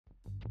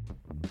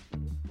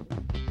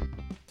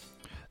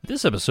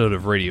This episode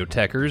of Radio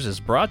Techers is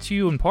brought to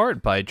you in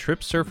part by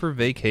Trip Surfer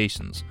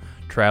Vacations.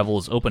 Travel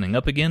is opening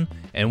up again,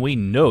 and we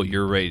know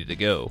you're ready to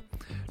go.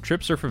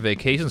 Trip Surfer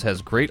Vacations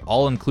has great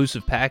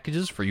all-inclusive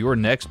packages for your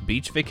next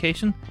beach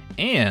vacation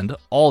and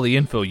all the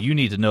info you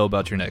need to know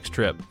about your next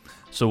trip.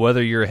 So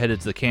whether you're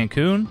headed to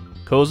Cancun,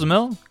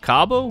 Cozumel,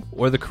 Cabo,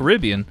 or the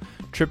Caribbean,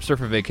 Trip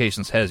Surfer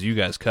Vacations has you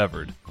guys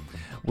covered.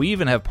 We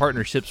even have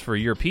partnerships for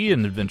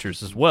European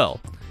adventures as well.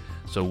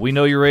 So we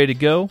know you're ready to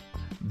go.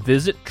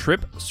 Visit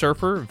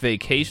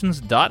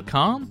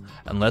TripSurferVacations.com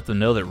and let them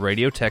know that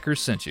Radio Techers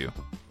sent you.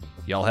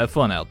 Y'all have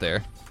fun out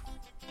there.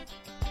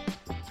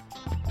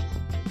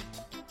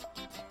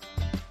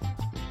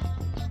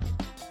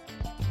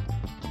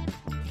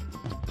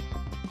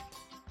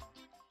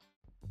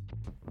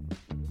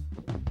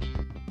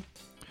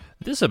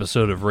 This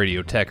episode of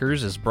Radio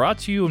Techers is brought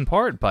to you in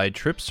part by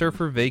Trip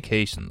Surfer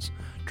Vacations.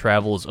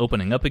 Travel is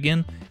opening up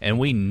again, and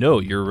we know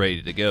you're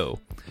ready to go.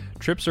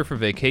 Trip Surfer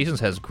Vacations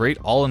has great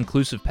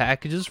all-inclusive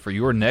packages for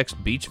your next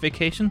beach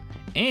vacation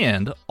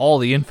and all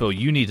the info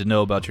you need to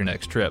know about your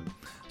next trip.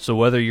 So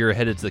whether you're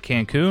headed to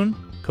Cancun,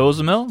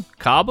 Cozumel,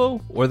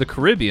 Cabo, or the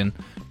Caribbean,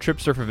 Trip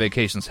Surfer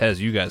Vacations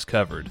has you guys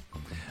covered.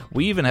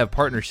 We even have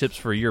partnerships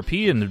for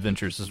European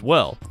adventures as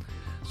well.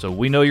 So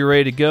we know you're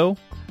ready to go.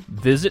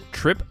 Visit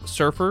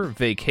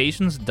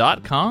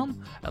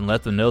TripSurferVacations.com and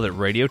let them know that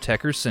Radio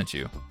Techers sent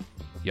you.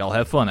 Y'all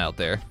have fun out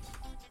there.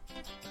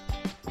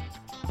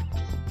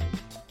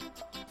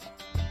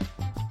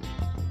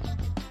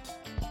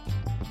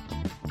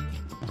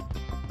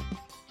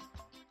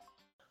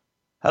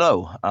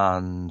 Hello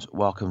and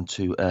welcome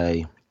to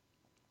a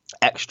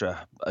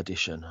extra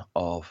edition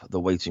of The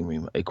Waiting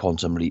Room, a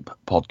Quantum Leap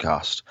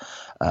podcast.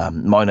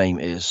 My name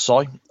is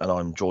Cy and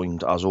I'm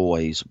joined as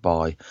always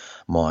by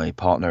my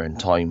partner in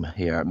time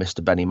here,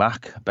 Mr. Benny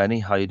Mack. Benny,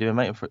 how you doing,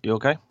 mate? You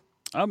okay?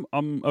 I'm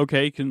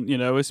okay.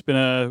 It's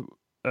been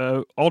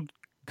a odd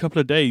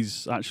couple of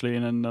days actually,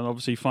 and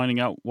obviously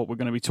finding out what we're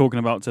going to be talking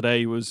about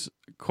today was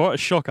quite a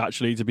shock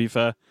actually, to be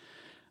fair.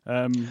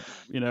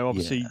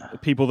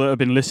 People that have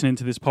been listening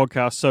to this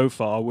podcast so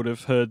far would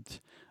have heard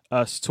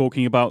us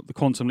talking about the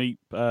Quantum Leap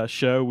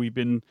show. We've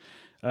been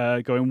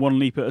going one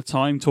leap at a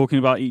time, talking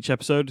about each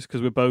episode,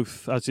 because we're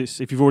both,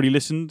 if you've already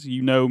listened,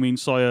 you know me and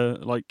Si are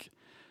like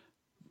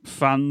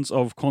fans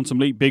of Quantum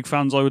Leap, big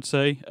fans, I would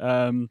say.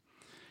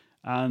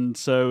 And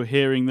so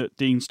hearing that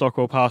Dean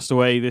Stockwell passed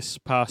away this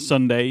past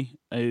Sunday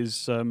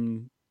is,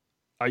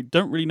 I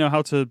don't really know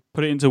how to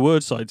put it into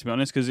words, Si, to be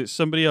honest, because it's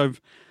somebody I've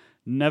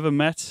never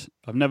met,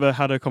 I've never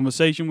had a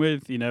conversation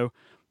with,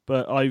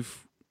 but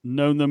I've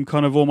known them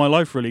kind of all my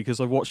life really, because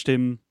I've watched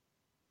him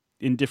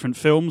in different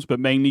films, but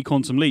mainly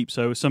Quantum Leap.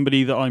 So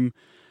somebody that I'm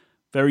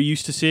very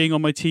used to seeing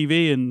on my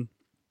TV and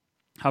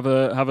have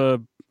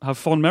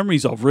fond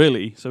memories of,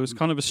 really. So it's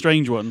kind of a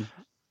strange one.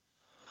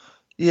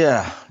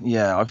 Yeah,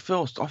 I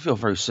feel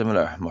very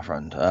similar, my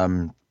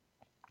friend.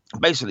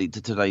 Basically,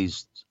 to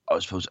today's, I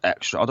suppose,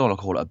 extra. I don't want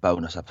to call it a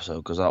bonus episode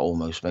because that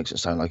almost makes it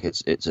sound like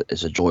it's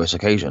a joyous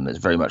occasion. It's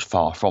very much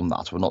far from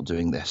that. We're not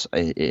doing this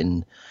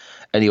in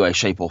any way,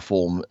 shape, or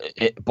form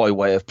by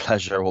way of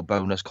pleasure or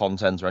bonus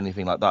content or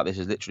anything like that. This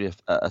is literally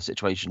a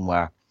situation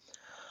where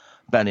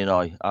Benny and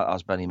I,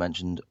 as Benny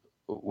mentioned,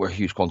 we're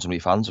huge Quantum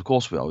Leap fans. Of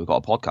course we are. We've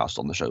got a podcast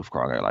on the show, for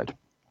crying out loud.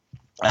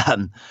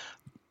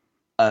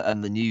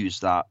 And the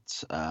news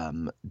that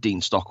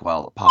Dean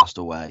Stockwell passed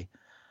away,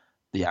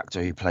 the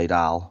actor who played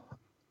Al,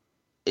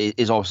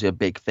 is obviously a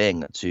big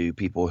thing to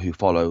people who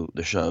follow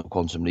the show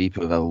Quantum Leap,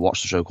 who have ever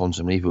watched the show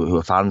Quantum Leap, who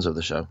are fans of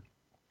the show.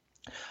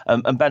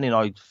 And Benny and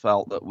I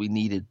felt that we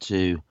needed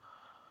to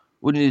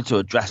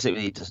address it.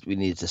 We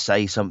needed to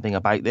say something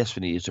about this.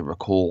 We needed to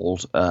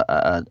record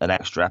an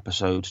extra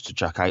episode to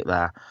check out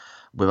there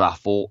with our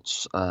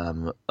thoughts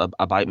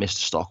about Mr.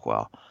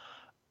 Stockwell.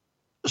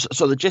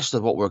 So the gist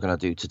of what we're going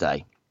to do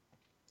today,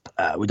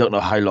 we don't know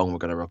how long we're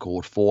going to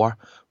record for.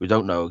 We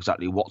don't know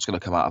exactly what's going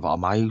to come out of our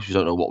mouths. We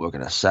don't know what we're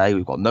going to say.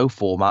 We've got no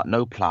format,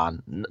 no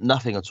plan,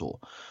 nothing at all.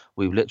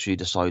 We've literally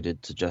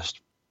decided to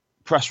just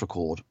press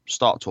record,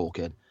 start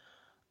talking,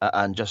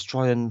 and just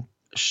try and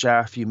share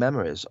a few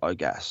memories, I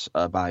guess,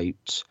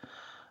 about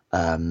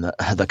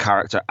the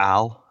character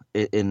Al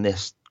in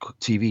this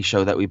TV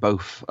show that we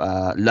both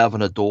love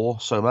and adore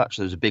so much.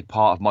 There's a big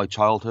part of my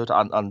childhood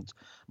and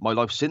my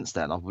life since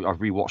then. I've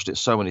rewatched it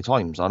so many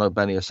times. I know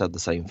Benny has said the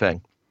same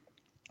thing.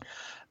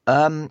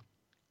 I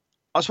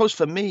suppose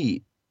for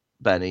me,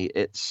 Benny,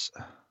 it's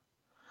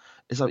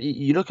like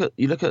you look at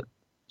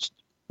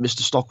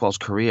Mr. Stockwell's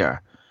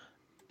career.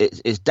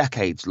 It's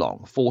decades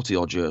long, 40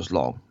 odd years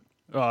long.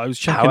 Oh, I was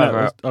checking.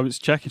 However, I was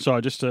checking.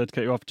 Sorry, just to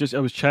cut you off. I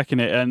was checking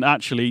it, and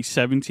actually,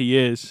 70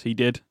 years he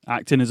did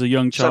acting as a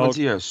young child.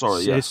 70 years.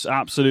 Sorry, yes. It's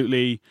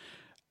absolutely.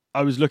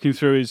 I was looking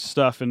through his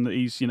stuff, and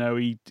he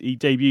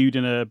debuted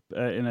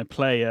in a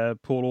play,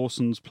 Paul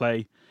Orson's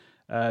play,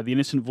 The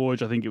Innocent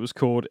Voyage, I think it was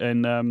called,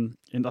 and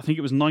I think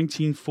it was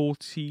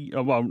 1940.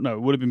 Oh, well, no,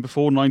 it would have been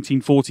before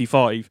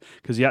 1945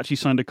 because he actually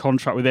signed a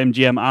contract with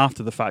MGM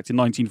after the fact in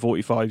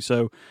 1945.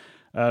 So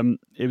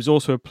It was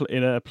also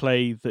in a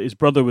play that his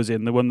brother was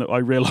in, the one that I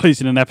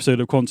realised in an episode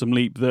of Quantum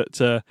Leap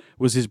that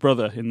was his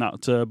brother in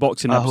that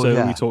boxing episode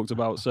that we talked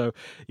about. So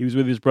he was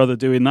with his brother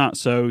doing that.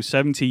 So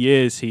 70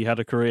 years he had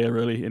a career,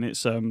 really. And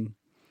it's,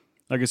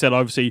 like I said,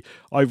 obviously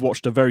I've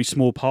watched a very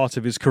small part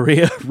of his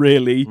career,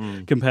 really,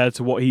 compared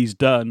to what he's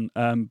done.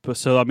 But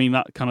so, I mean,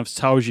 that kind of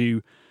tells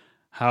you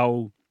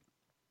how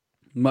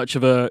much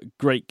of a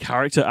great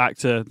character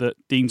actor that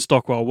Dean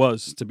Stockwell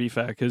was, to be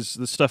fair, because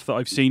the stuff that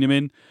I've seen him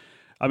in,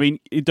 I mean,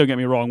 don't get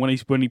me wrong.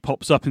 When he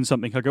pops up in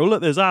something, I go,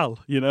 "Look, there's Al."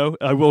 You know,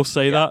 I will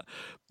say that.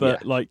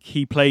 But like,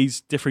 he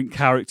plays different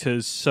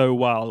characters so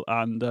well,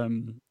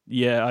 and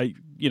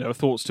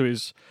thoughts to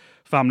his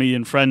family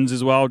and friends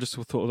as well. Just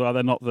thought, well,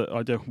 they're not that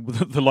I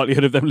don't. The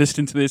likelihood of them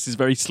listening to this is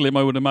very slim,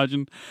 I would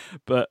imagine.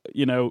 But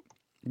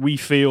we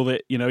feel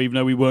that even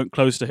though we weren't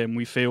close to him,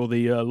 we feel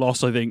the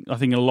loss. I think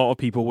a lot of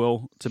people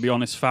will, to be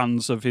honest,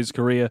 fans of his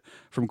career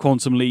from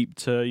Quantum Leap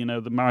to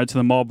the Married to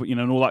the Mob,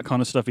 and all that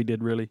kind of stuff he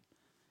did, really.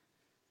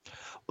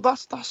 Well,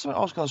 that's something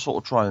I was going to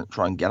sort of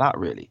try and get at,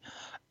 really.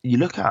 You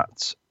look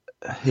at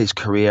his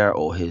career,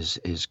 or his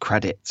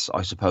credits,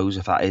 I suppose,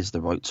 if that is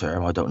the right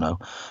term, I don't know,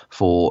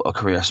 for a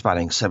career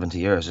spanning 70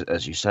 years,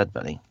 as you said,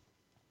 Benny.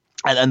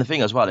 And the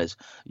thing as well is,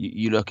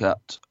 you look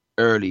at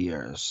early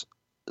years,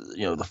 the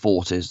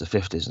 40s, the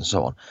 50s, and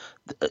so on.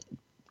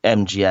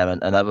 MGM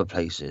and other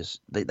places,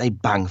 they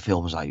bang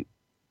films out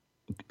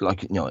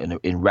like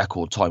in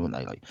record time,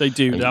 when they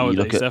do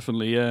nowadays,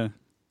 definitely, yeah.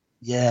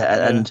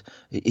 Yeah, and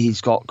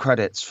he's got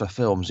credits for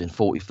films in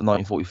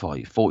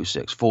 1945,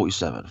 46,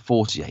 47,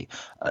 48,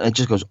 and it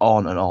just goes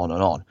on and on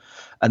and on.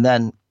 And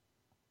then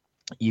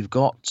you've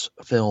got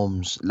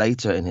films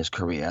later in his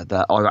career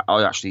that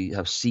I actually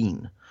have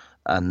seen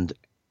and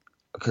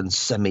can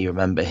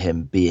semi-remember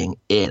him being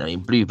in. I mean,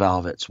 Blue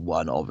Velvet's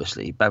one,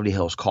 obviously. Beverly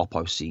Hills Cop,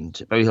 I've seen.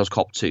 Beverly Hills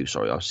Cop 2,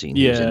 sorry, I've seen.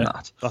 He was in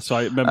that. That's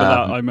right.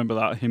 I remember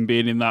that, him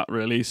being in that,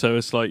 really. So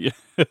it's like,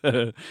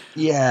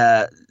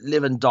 yeah,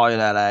 Live and Die in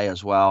LA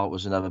as well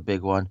was another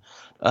big one.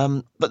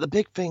 But the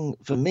big thing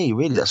for me,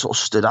 really, that sort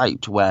of stood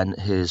out when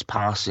his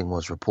passing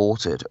was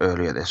reported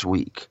earlier this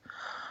week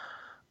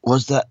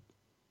was that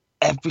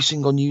every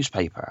single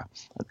newspaper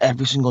and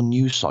every single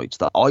news site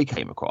that I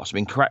came across, I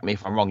mean, correct me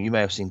if I'm wrong, you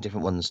may have seen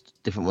different ones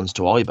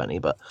to I, Benny,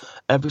 but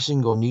every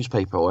single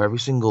newspaper or every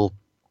single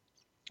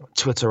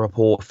Twitter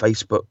report,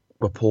 Facebook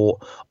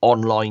report,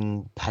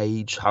 online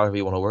page, however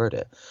you want to word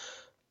it,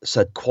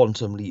 said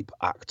Quantum Leap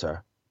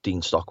actor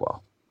Dean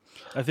Stockwell.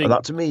 And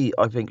that, to me,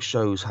 I think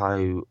shows how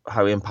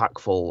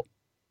impactful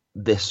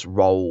this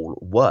role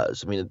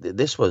was. I mean,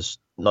 this was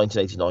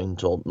 1989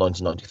 till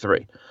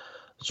 1993.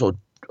 So,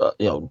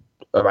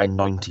 around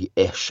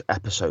 90-ish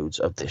episodes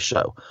of this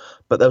show.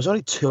 But there was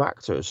only two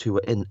actors who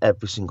were in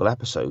every single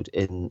episode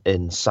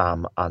in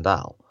Sam and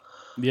Al.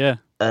 Yeah.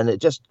 And it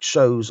just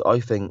shows,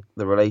 I think,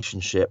 the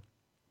relationship,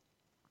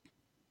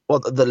 well,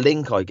 the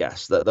link, I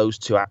guess, that those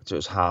two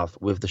actors have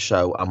with the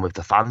show and with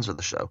the fans of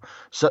the show,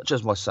 such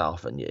as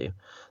myself and you,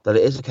 that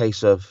it is a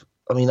case of,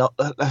 I mean,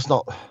 let's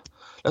not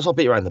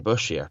beat around the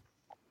bush here.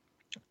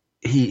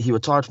 He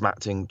retired from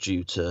acting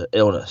due to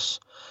illness,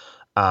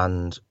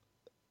 and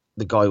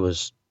the guy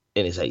was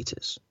in his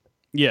 80s.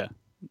 Yeah.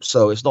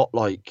 So it's not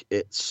like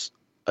it's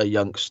a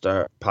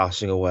youngster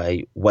passing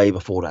away way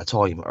before their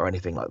time or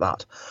anything like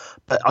that.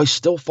 But I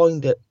still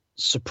find it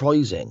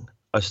surprising.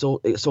 It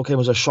still came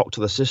as a shock to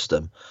the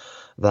system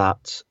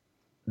that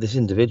this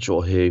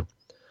individual, who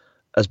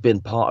has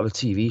been part of a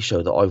TV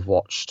show that I've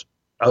watched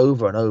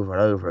over and over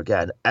and over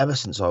again ever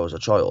since I was a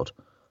child,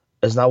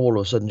 is now all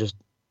of a sudden just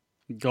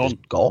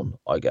gone,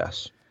 I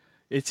guess.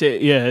 It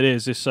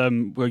is. It's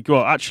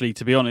well, actually,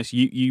 to be honest,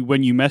 you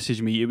when you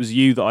messaged me, it was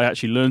you that I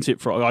actually learnt it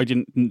from. I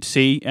didn't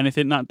see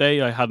anything that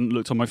day. I hadn't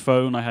looked on my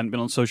phone. I hadn't been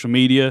on social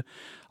media.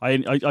 I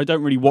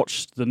don't really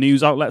watch the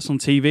news outlets on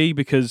TV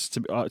because,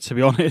 to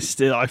be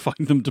honest, I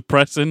find them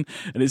depressing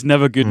and it's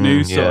never good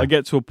news. Yeah. So I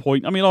get to a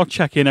point. I mean, I'll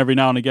check in every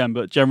now and again,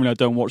 but generally I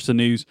don't watch the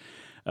news.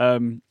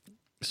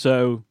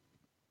 So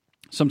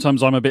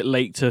sometimes I'm a bit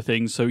late to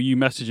things. So you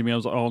messaging me, I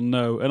was like, oh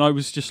no, and I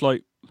was just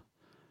like,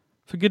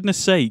 for goodness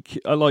sake,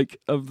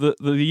 of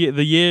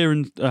the year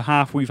and a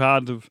half we've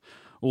had of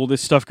all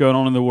this stuff going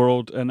on in the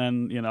world, and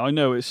then I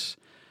know it's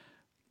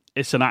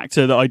an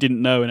actor that I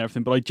didn't know and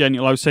everything, but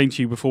I was saying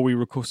to you before we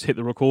hit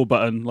the record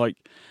button,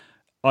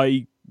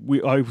 I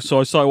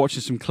started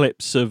watching some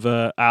clips of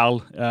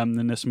Al,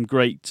 and there's some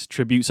great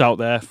tributes out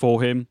there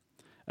for him.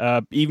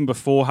 Even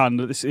beforehand,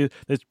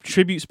 there's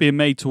tributes being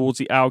made towards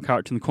the Al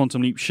character in the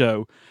Quantum Leap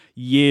show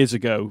years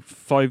ago,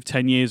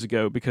 5-10 years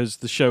ago, because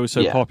the show is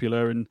so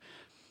popular. And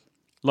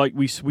like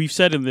we've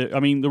said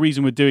the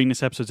reason we're doing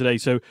this episode today,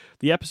 so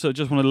the episode,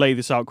 just want to lay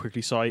this out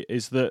quickly, Si,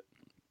 is that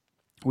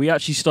we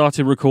actually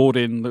started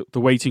recording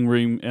the waiting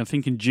room, I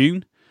think in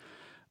June,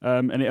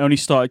 and it only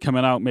started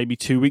coming out maybe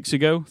 3 weeks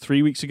ago.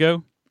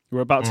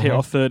 We're about to hit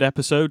our third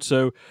episode,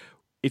 so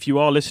if you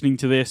are listening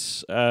to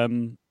this,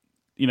 in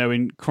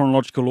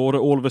chronological order,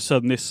 all of a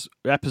sudden this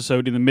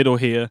episode in the middle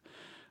here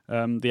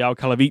the Al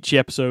Calavici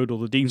episode or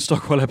the Dean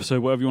Stockwell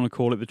episode, whatever you want to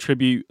call it, the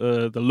tribute,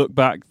 the look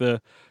back,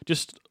 the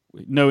just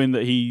knowing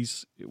that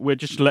we're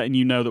just letting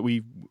you know that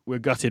we're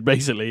gutted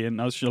basically, and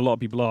as a lot of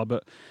people are.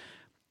 But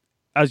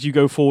as you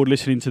go forward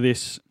listening to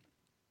this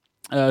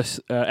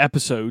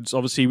episodes,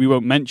 obviously we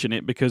won't mention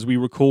it because we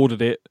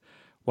recorded it.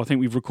 Well, I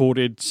think we've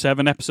recorded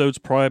 7 episodes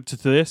prior to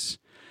this.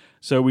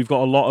 So we've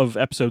got a lot of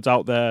episodes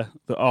out there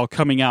that are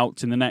coming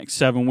out in the next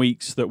 7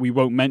 weeks that we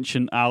won't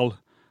mention Al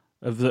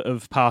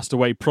have passed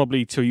away,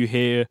 probably till you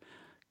hear,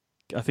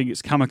 I think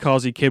it's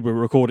Kamikaze Kid we're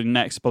recording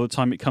next by the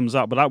time it comes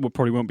out, but that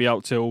probably won't be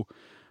out till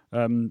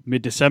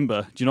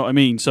mid-December. Do you know what I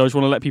mean? So I just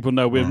want to let people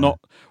know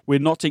we're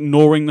not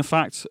ignoring the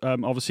fact.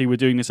 Obviously, we're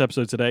doing this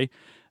episode today.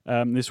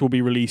 This will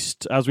be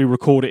released as we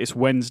record it. It's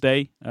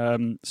Wednesday,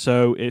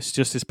 so it's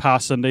just this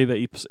past Sunday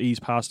that he's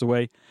passed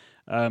away.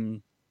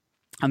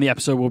 And the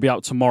episode will be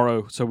out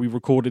tomorrow. So we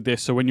recorded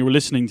this. So when you were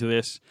listening to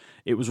this,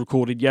 it was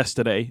recorded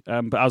yesterday.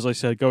 But as I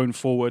said, going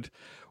forward,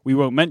 we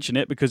won't mention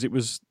it because it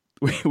was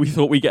we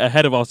thought we'd get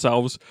ahead of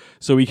ourselves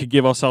so we could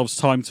give ourselves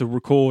time to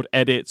record,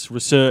 edit,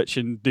 research,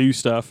 and do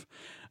stuff.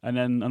 And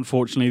then,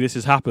 unfortunately, this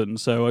has happened.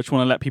 So I just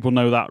want to let people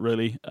know that,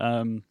 really.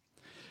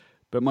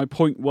 But my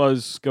point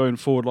was, going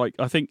forward, like,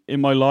 I think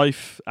in my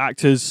life,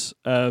 actors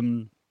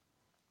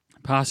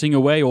passing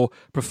away or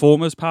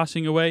performers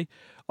passing away,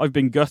 I've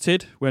been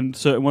gutted when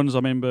certain ones. I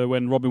remember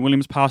when Robin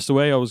Williams passed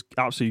away, I was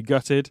absolutely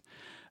gutted.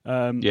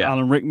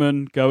 Alan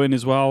Rickman going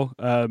as well.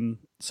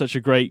 Such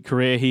a great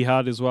career he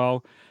had as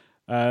well.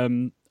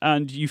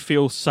 And you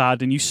feel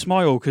sad and you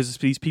smile because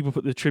these people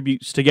put the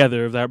tributes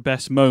together of their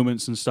best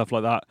moments and stuff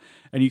like that.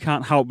 And you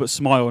can't help but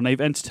smile. And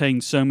they've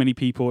entertained so many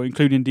people,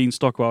 including Dean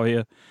Stockwell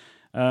here.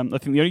 I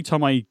think the only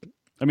time I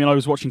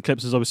was watching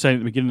clips, as I was saying at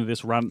the beginning of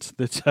this rant,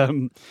 that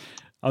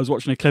I was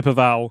watching a clip of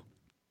Al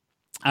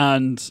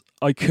and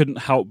I couldn't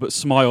help but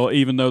smile,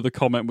 even though the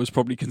comment was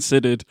probably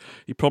considered,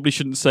 you probably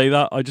shouldn't say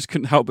that. I just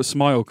couldn't help but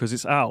smile because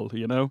it's Al,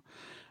 you know?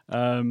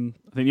 I think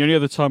the only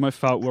other time I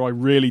felt where I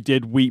really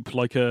did weep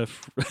like a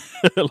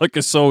like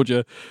a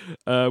soldier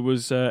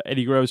was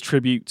Eddie Guerrero's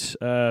tribute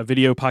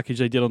video package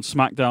they did on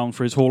SmackDown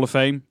for his Hall of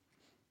Fame.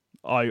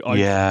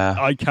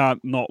 I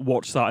can't not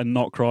watch that and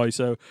not cry.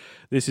 So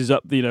this is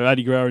up,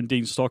 Eddie Guerrero and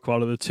Dean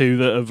Stockwell are the two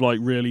that have like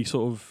really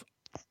sort of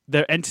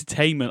their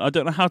entertainment. I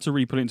don't know how to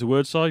really put it into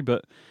words, Si,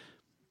 but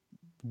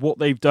what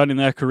they've done in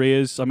their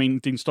careers. I mean,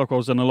 Dean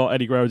Stockwell's done a lot.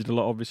 Eddie Guerrero did a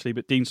lot, obviously,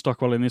 but Dean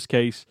Stockwell in this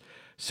case,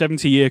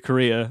 70-year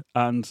career,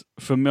 and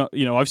for me,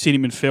 I've seen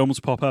him in films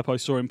pop up. I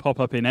saw him pop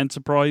up in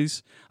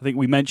Enterprise. I think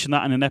we mentioned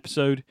that in an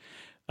episode.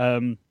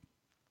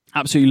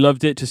 Absolutely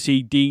loved it to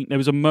see Dean. There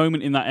was a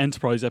moment in that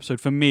Enterprise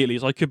episode, for me at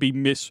least, I could be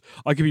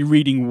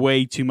reading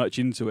way too much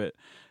into it,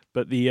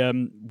 but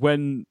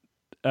when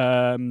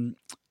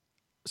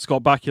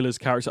Scott Bakula's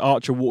character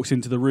Archer walks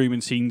into the room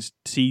and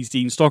sees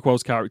Dean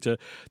Stockwell's character,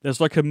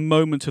 there's like a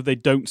moment of they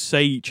don't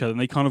say each other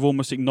and they kind of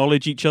almost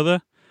acknowledge each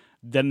other.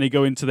 Then they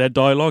go into their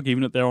dialogue,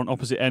 even if they're on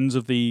opposite ends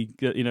of the,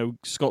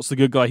 Scott's the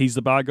good guy, he's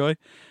the bad guy.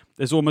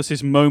 There's almost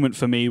this moment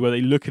for me where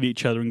they look at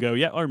each other and go,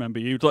 yeah, I remember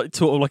you. Like,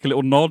 sort of like a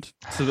little nod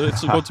to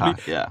me.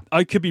 Yeah.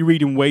 I could be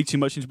reading way too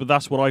much into it, but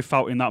that's what I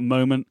felt in that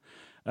moment.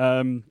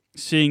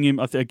 Seeing him,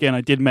 again, I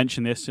did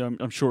mention this, so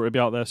I'm sure it'll be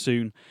out there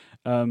soon.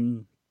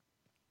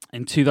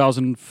 In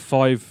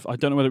 2005, I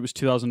don't know whether it was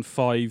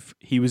 2005,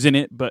 he was in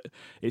it, but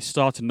it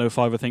started in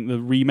 2005, I think, the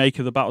remake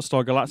of the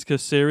Battlestar Galactica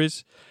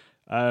series.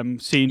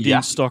 Seeing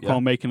Dean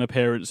Stockwell make an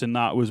appearance in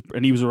that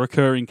and he was a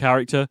recurring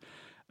character.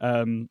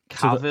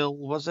 Cavill,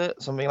 was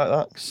it? Something like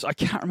that? I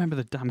can't remember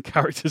the damn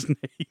character's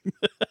name.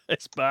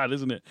 It's bad,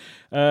 isn't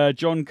it?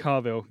 John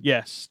Carville.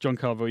 Yes, John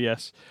Carville,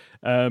 yes.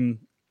 And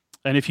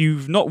if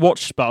you've not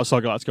watched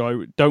Battlestar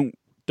Galactica,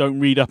 don't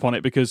read up on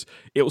it because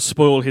it'll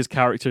spoil his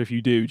character if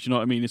you do. Do you know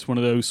what I mean? It's one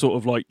of those sort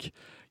of like,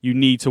 you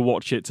need to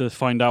watch it to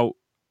find out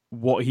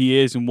what he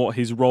is and what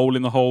his role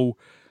in the whole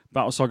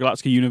Battlestar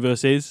Galactica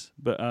universe is.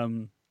 But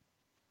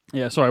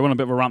yeah, sorry, I went on a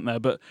bit of a rant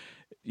there, but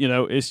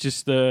it's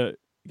just I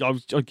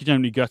was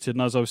generally gutted,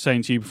 and as I was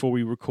saying to you before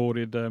we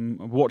recorded,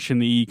 watching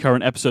the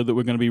current episode that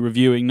we're going to be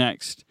reviewing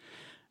next,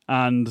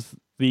 and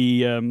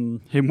the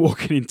him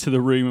walking into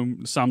the room,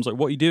 and Sam's like,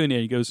 "What are you doing here?"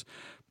 He goes,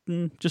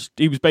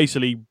 he was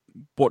basically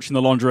watching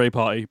the lingerie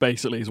party,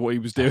 basically, is what he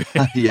was doing.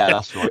 Yeah,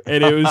 that's right.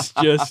 And it was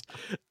just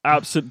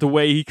absent the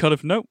way he kind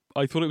of, nope,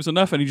 I thought it was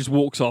enough, and he just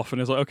walks off, and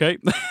it's like, okay,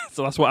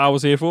 so that's what I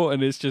was here for,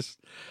 and it's just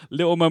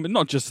little moment,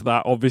 not just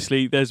that,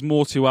 obviously, there's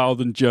more to Al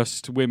than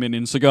just women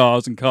in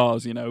cigars and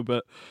cars,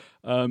 but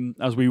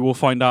as we will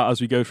find out as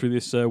we go through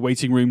this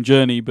waiting room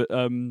journey, but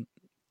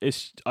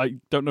I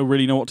don't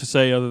really know what to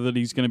say other than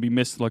he's going to be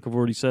missed, like I've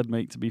already said,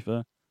 mate, to be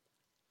fair.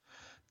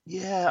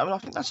 Yeah, I mean, I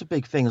think that's a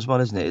big thing as well,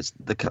 isn't it? It's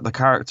the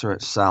character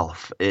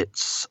itself.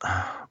 It's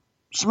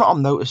something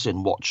I'm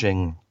noticing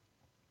watching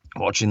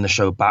the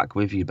show back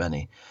with you,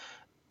 Benny.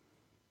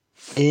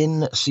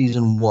 In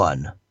season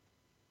 1,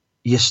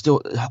 you're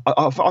still.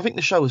 I think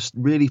the show is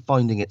really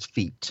finding its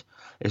feet.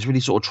 It's really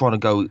sort of trying to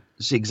go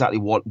see exactly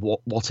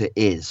what it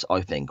is,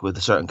 I think, with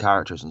the certain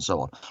characters and so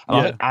on. And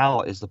I think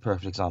Al is the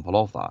perfect example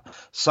of that.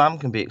 Sam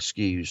can be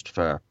excused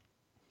for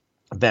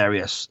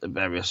various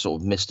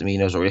sort of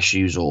misdemeanors or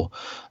issues, or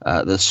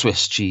the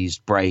Swiss cheese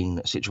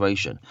brain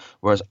situation.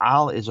 Whereas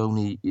Al is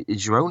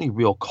your only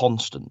real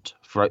constant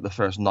throughout the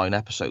first 9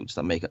 episodes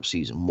that make up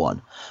season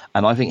 1.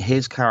 And I think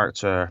his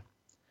character,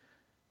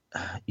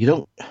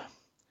 you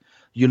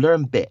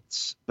learn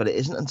bits, but it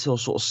isn't until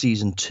sort of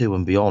season 2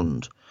 and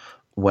beyond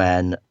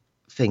when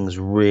things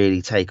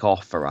really take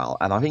off for Al.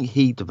 And I think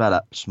he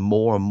develops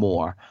more and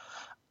more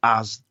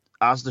as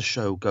the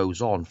show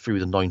goes on through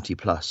the 90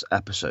 plus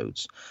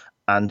episodes.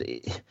 And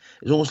it's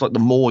almost like the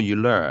more you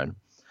learn,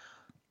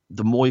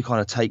 the more you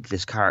kind of take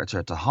this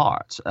character to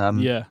heart.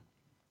 There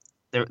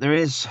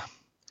is.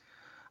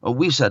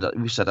 We've said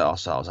it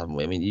ourselves, haven't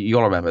we? I mean, you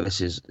got to remember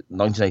this is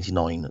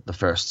 1989, the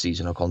first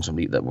season of Quantum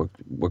Leap that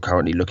we're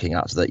currently looking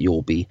at, that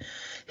you'll be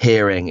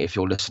hearing if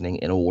you're listening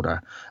in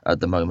order at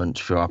the moment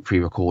for our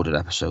pre-recorded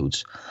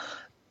episodes.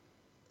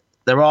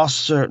 There are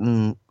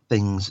certain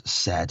things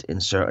said in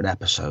certain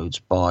episodes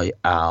by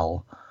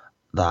Al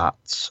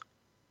that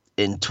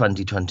in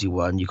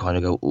 2021 you kind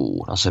of go,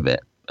 "Oh, that's a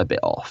bit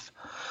off."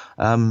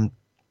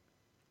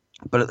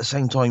 But at the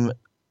same time,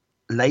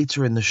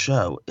 later in the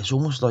show, it's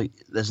almost like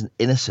there's an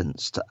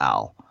innocence to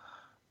Al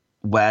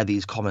where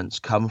these comments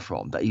come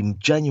from, that he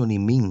genuinely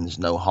means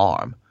no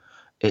harm.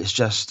 It's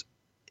just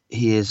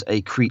he is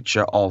a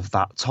creature of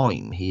that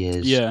time. He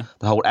is the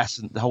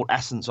whole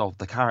essence of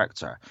the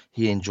character.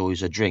 He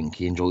enjoys a drink.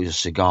 He enjoys a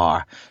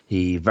cigar.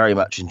 He very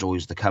much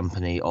enjoys the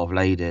company of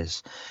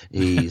ladies.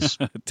 He's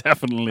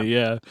definitely,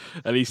 yeah.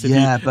 At least,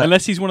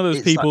 unless he's one of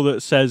those people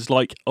that says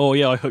like, "Oh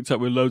yeah, I hooked up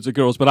with loads of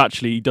girls," but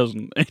actually he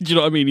doesn't. Do you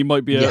know what I mean? He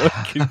might be a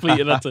complete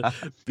and utter,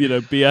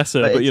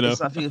 BSer.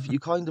 But I think if you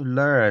kind of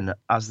learn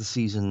as the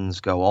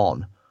seasons go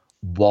on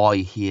why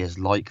he is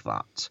like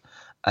that,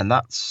 and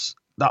that's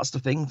the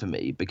thing for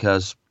me,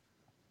 because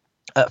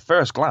at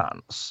first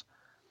glance,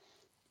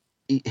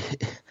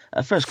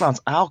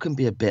 Al can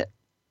be a bit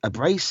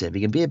abrasive.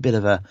 He can be a bit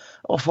of a,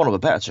 or for want of a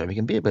better term, he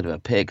can be a bit of a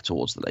pig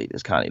towards the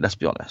ladies, can't he? Let's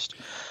be honest.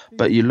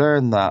 But you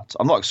learn that,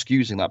 I'm not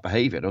excusing that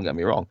behaviour, don't get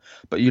me wrong,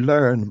 but you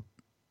learn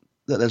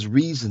that there's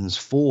reasons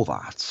for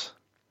that.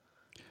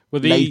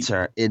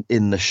 Later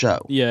in the show,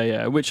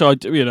 which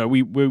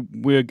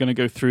we're going to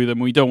go through them.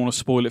 We don't want to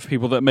spoil it for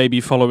people that may be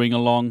following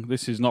along.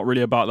 This is not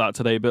really about that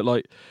today, but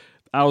like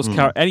Al's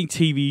any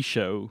TV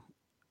show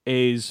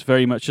is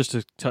very much, just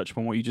to touch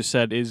upon what you just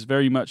said, is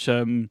very much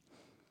on.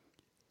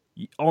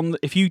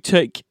 If you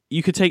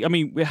could take. I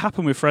mean, it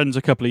happened with Friends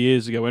a couple of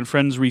years ago when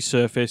Friends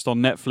resurfaced on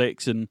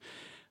Netflix, and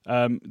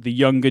the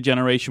younger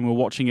generation were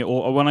watching it.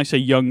 Or when I say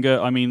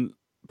younger, I mean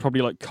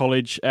probably like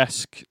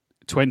college-esque.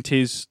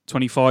 20s,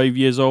 25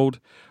 years old,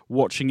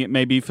 watching it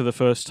maybe for the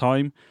first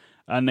time,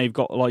 and they've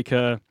got like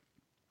and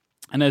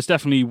there's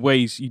definitely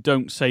ways you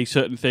don't say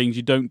certain things,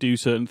 you don't do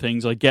certain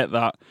things, I get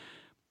that,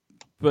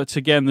 but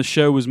again, the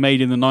show was made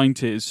in the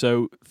 90s,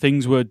 so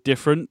things were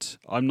different.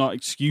 I'm not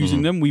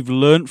excusing them, we've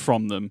learnt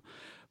from them,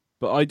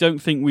 but I don't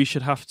think we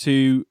should have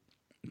to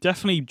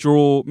definitely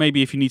draw,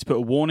 maybe if you need to put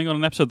a warning on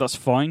an episode, that's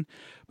fine,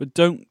 but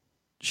don't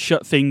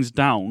shut things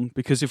down,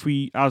 because if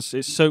we, as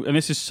it's so, and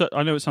this is so,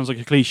 I know it sounds like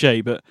a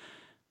cliche, but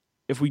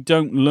if we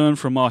don't learn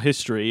from our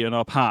history and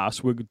our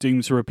past, we're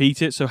doomed to repeat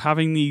it. So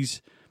having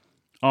these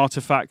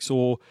artifacts,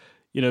 or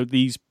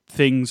these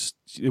things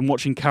in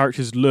watching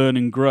characters learn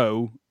and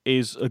grow,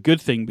 is a good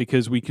thing,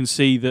 because we can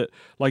see that,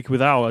 like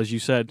with Al, as you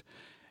said,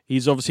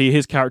 he's obviously,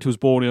 his character was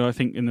born in, I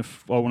think in I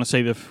want to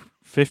say the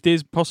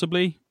 50s,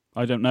 possibly,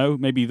 I don't know,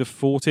 maybe the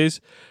 40s.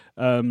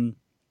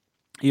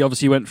 He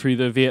obviously went through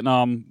the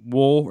Vietnam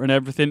War and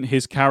everything,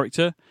 his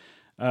character.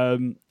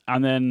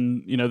 And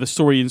then, the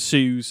story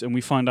ensues, and we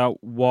find out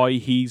why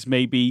he's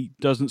maybe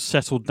doesn't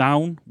settle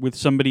down with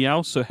somebody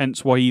else. So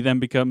hence why he then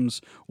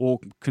becomes, or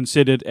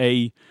considered,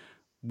 a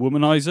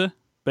womanizer,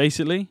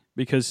 basically.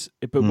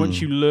 But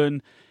once you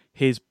learn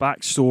his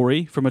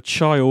backstory from a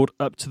child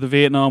up to the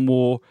Vietnam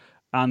War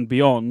and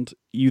beyond,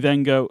 you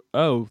then go,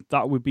 oh,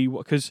 that would be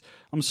what, because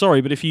I'm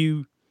sorry, but if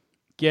you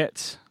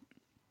get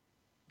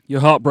your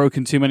heart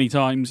broken too many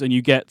times and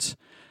you get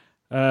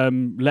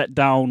let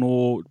down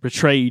or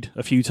betrayed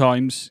a few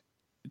times,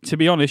 to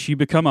be honest, you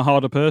become a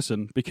harder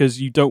person,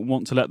 because you don't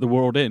want to let the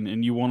world in,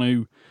 and you want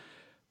to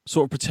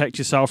sort of protect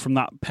yourself from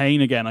that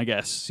pain again, I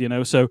guess,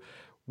 so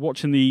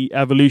watching the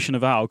evolution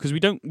of Al, because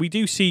we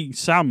do see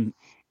Sam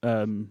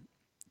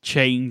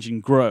change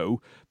and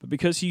grow, but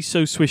because he's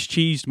so Swiss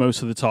cheesed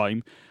most of the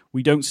time,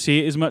 we don't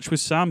see it as much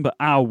with Sam. But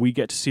Al, we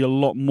get to see a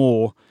lot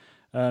more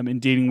in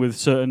dealing with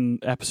certain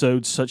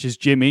episodes, such as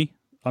Jimmy.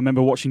 I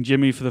remember watching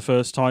Jimmy for the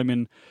first time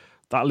in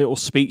that little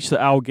speech that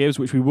Al gives,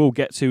 which we will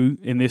get to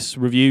in this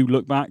review,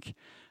 look back.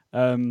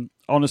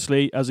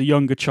 Honestly, as a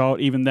younger child,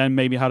 even then,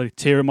 maybe had a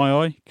tear in my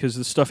eye, because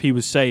the stuff he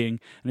was saying,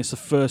 and it's the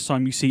first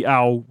time you see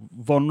Al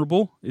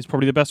vulnerable, is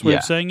probably the best way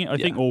of saying it, I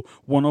think, or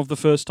one of the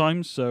first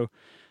times. So,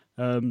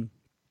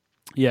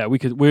 we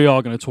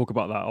are going to talk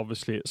about that,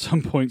 obviously, at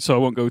some point, so I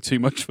won't go too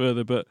much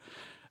further, but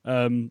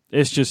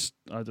it's just,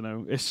 I don't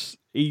know,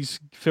 he's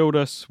filled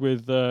us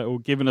with, or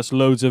given us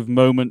loads of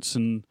moments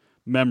and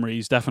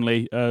memories,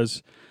 definitely,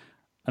 as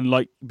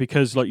And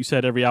because you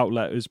said, every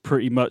outlet has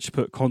pretty much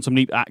put Quantum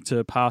Leap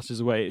actor passes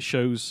away, it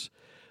shows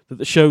that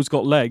the show's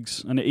got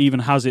legs, and it even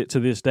has it to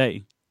this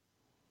day.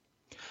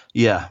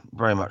 Yeah,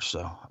 very much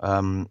so.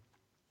 I mean,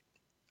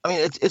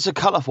 it's a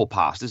colourful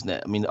past, isn't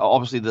it? I mean,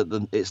 obviously,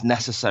 it's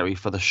necessary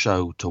for the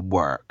show to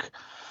work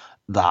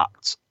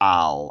that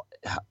Al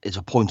is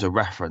a point of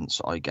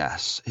reference, I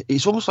guess.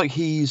 It's almost like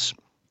he's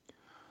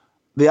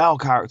the Al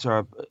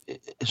character.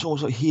 It's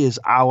almost like he is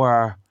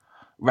our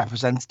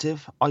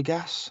representative, I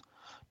guess,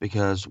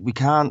 because we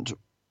can't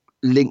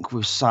link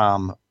with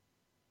Sam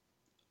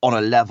on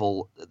a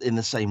level in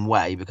the same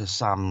way because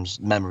Sam's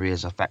memory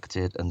is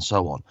affected and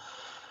so on.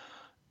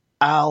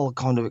 Al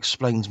kind of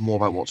explains more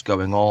about what's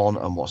going on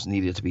and what's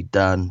needed to be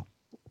done.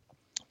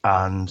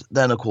 And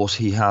then, of course,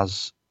 he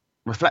has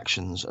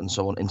reflections and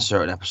so on in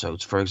certain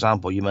episodes. For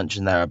example, you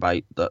mentioned there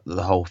about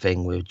the whole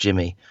thing with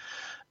Jimmy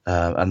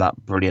and that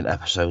brilliant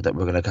episode that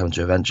we're going to come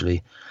to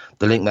eventually.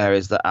 The link there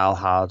is that Al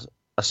had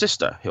a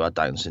sister who had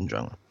Down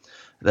syndrome.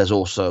 There's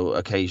also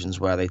occasions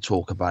where they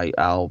talk about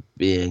Al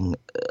being,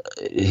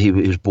 he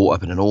was brought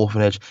up in an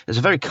orphanage. It's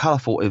a very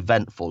colourful,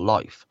 eventful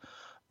life.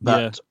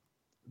 But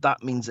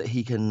that means that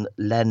he can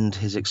lend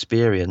his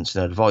experience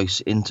and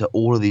advice into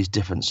all of these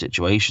different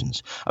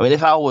situations. I mean,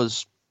 if Al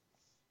was,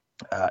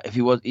 if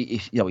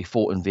he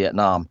fought in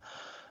Vietnam,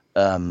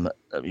 the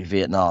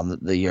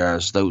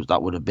years that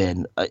would have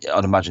been,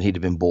 I'd imagine he'd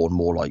have been born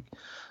more like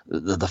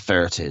the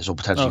 30s or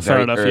potentially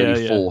very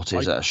early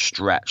 40s at a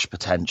stretch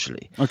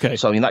potentially. Okay.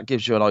 So I mean that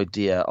gives you an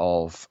idea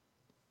of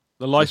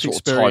the life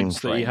experience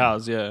that he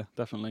has. Yeah,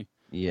 definitely.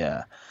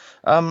 Yeah.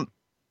 I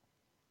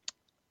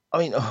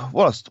mean,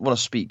 want to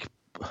speak.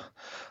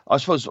 I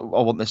suppose I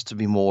want this to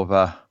be more of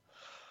a.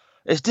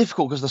 It's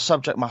difficult because the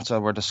subject matter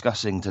we're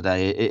discussing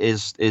today it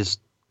is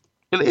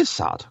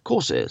sad. Of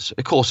course it is.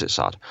 Of course it's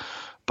sad.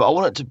 But I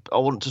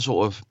want to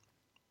sort of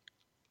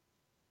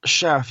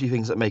share a few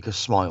things that make us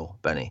smile,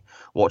 Benny,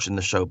 watching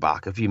the show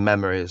back. A few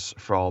memories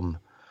from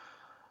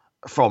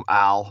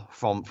Al,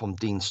 from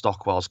Dean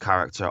Stockwell's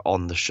character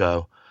on the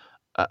show,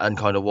 and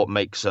kind of what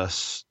makes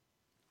us.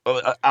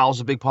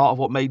 Al's a big part of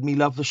what made me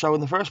love the show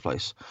in the first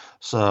place.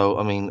 So,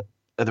 I mean,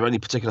 are there any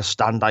particular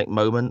standout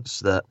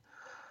moments that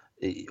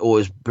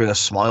always bring a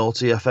smile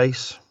to your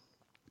face?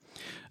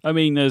 I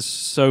mean, there's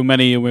so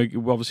many, and we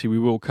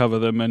will cover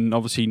them. And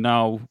obviously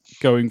now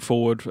going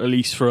forward, at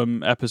least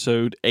from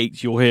episode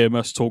 8, you'll hear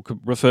us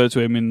refer to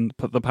him in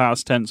the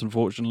past tense,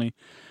 unfortunately.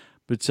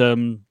 But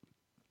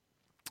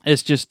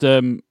it's just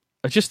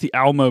the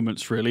Al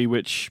moments, really,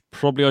 which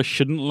probably I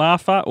shouldn't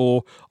laugh at,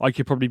 or I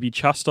could probably be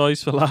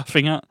chastised for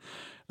laughing at.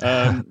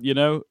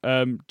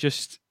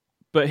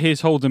 But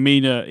his whole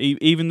demeanor,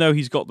 even though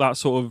he's got that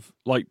sort of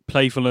like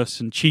playfulness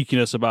and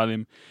cheekiness about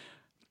him,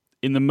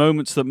 in the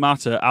moments that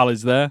matter, Al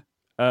is there.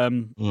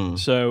 And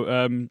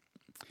then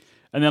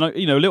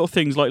little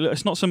things like,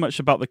 it's not so much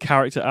about the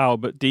character Al,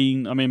 but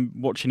Dean. I mean,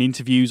 watching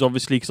interviews,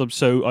 obviously,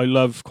 because I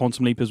love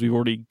Quantum Leap, as we've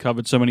already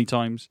covered so many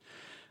times.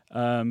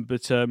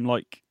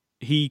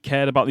 He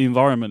cared about the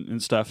environment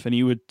and stuff, and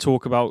he would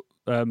talk about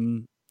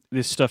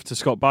this stuff to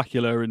Scott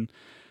Bakula, and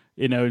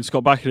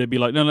Scott Bakula would be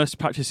like, no, let's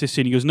practice this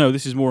scene. He goes, no,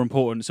 this is more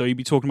important. So he'd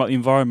be talking about the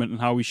environment and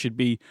how we should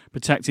be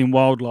protecting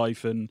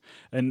wildlife. And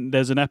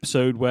there's an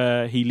episode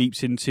where he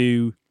leaps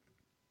into,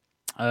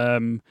 I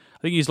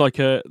think he's like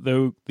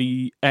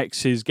the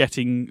ex is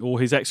getting, or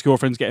his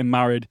ex-girlfriend's getting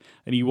married,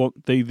 and he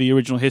want the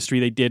original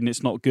history they did, and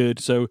it's not good.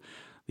 So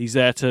he's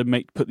there to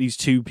put these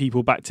two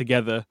people back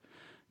together,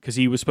 because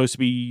he was supposed to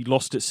be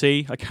lost at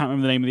sea. I can't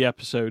remember the name of the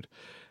episode.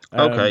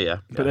 But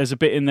there's a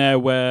bit in there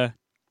where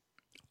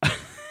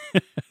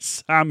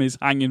Sam is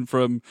hanging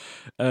from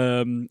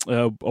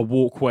a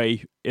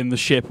walkway in the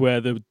ship where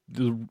the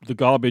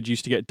garbage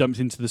used to get dumped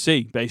into the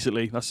sea.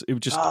 Basically,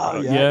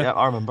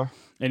 I remember.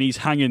 And he's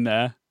hanging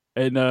there,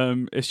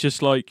 and it's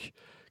just like,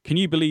 can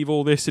you believe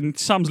all this? And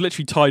Sam's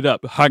literally tied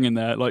up, hanging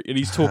there, and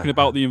he's talking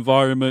about the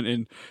environment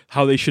and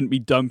how they shouldn't be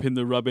dumping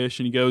the rubbish.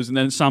 And he goes, and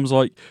then Sam's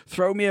like,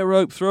 throw me a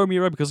rope,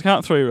 because I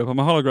can't throw you a rope. I'm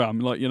a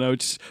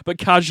hologram, but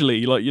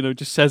casually,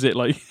 just says it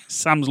like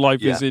Sam's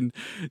life is in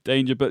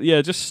danger. But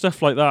yeah, just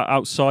stuff like that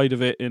outside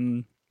of it,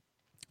 and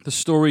the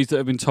stories that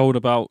have been told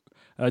about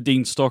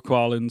Dean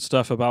Stockwell and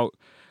stuff about.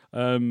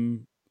 I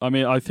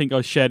mean, I think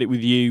I shared it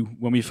with you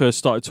when we first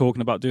started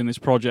talking about doing this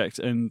project,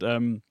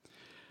 and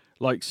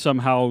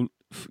somehow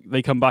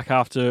they come back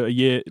after a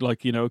year,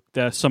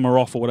 their summer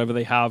off or whatever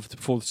they have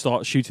before they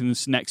start shooting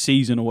this next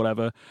season or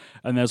whatever.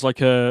 And there's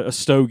a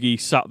stogie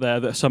sat there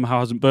that somehow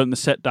hasn't burnt the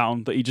set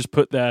down, that he just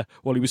put there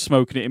while he was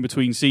smoking it in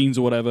between scenes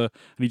or whatever.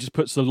 And he just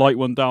puts the light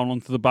one down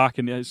onto the back,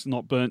 and it's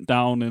not burnt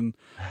down.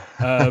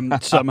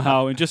 And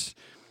somehow, and just,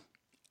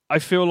 I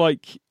feel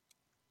like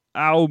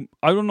Al,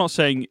 I'm not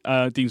saying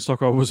Dean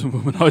Stockwell wasn't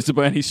womanizer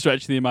by any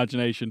stretch of the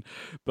imagination,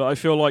 but I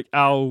feel like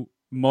Al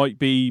might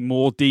be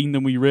more Dean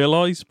than we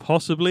realise,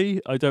 possibly.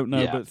 I don't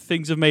know, but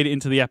things have made it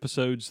into the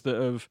episodes that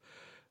are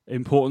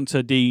important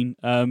to Dean.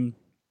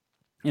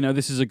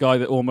 This is a guy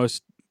that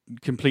almost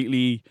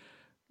completely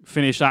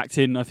finished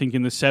acting, I think,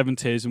 in the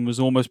 70s, and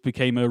was almost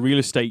became a real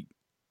estate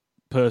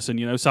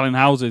person, selling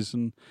houses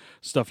and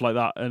stuff like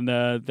that. And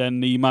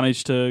then he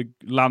managed to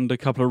land a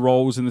couple of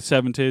roles in the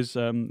 70s,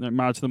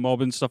 Married to the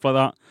Mob and stuff like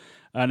that,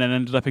 and then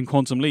ended up in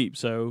Quantum Leap.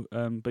 So,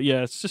 but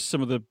yeah, it's just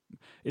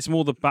it's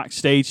more the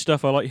backstage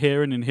stuff I like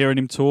hearing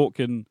him talk.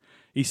 And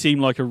he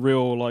seemed like a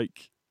real,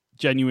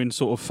 genuine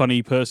sort of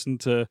funny person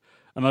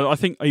and I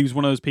think he was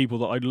one of those people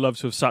that I'd love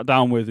to have sat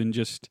down with and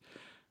just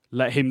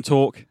let him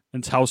talk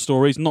and tell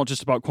stories, not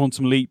just about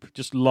Quantum Leap,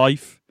 just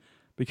life,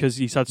 because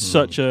he's had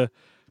such a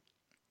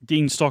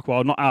Dean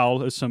Stockwell, not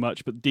Al as so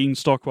much, but Dean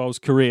Stockwell's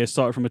career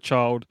started from a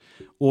child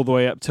all the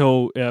way up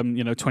till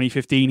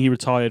 2015. He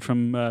retired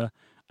from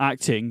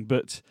acting,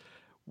 but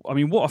I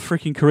mean, what a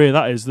freaking career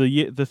that is!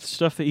 The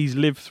stuff that he's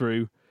lived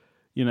through,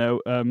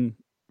 from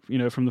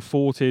the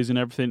 40s and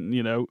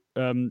everything,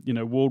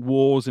 world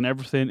wars and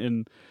everything,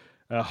 and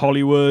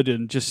Hollywood,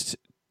 and just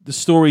the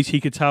stories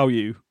he could tell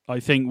you, I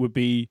think would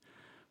be.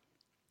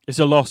 It's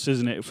a loss,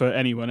 isn't it, for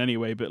anyone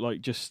anyway? But I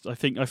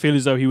feel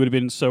as though he would have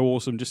been so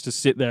awesome just to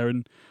sit there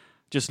and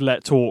just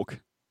let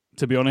talk.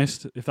 To be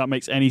honest, if that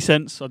makes any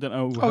sense, I don't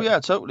know. Oh yeah,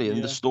 totally.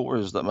 And the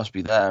stories that must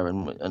be there,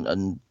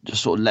 and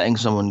just sort of letting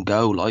someone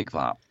go like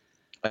that,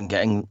 and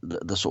getting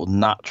the sort of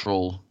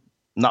natural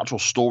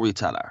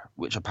storyteller,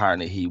 which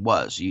apparently he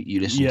was. You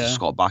listen to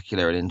Scott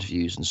Bakula in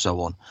interviews and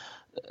so on.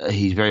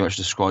 He very much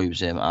describes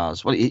him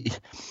as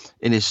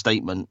in his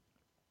statement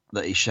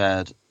that he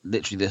shared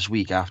literally this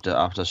week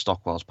after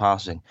Stockwell's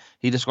passing.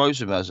 He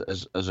describes him as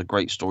a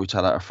great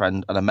storyteller, a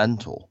friend, and a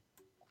mentor.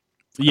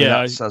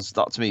 Yeah,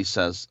 that to me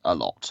says a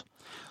lot.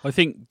 I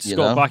think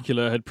Scott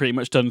Bakula had pretty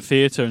much done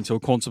theatre until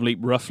Quantum Leap.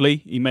 Roughly,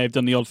 he may have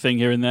done the odd thing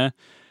here and there,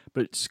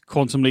 but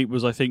Quantum Leap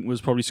was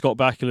probably Scott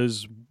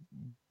Bakula's,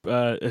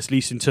 at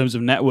least in terms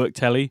of network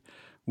telly,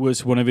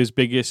 was one of his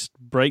biggest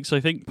breaks.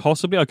 I think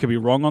possibly I could be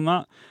wrong on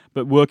that,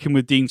 but working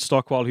with Dean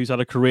Stockwell, who's had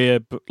a career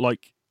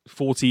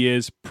 40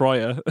 years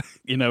prior,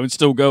 and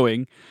still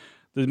going,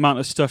 the amount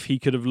of stuff he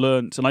could have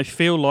learnt. And I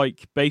feel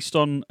like, based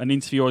on an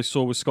interview I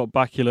saw with Scott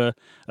Bakula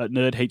at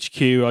Nerd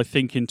HQ, I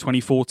think in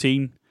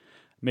 2014,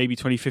 maybe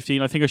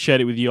 2015, I think I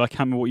shared it with you, I can't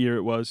remember what year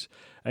it was,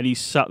 and he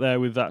sat there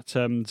with that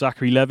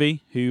Zachary Levi,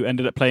 who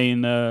ended up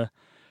playing Shazam.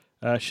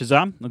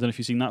 I don't know if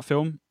you've seen that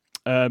film,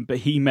 but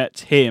he met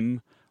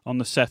him on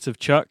the set of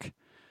Chuck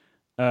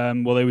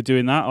while they were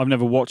doing that. I've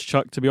never watched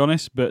Chuck, to be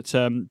honest, but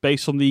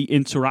based on the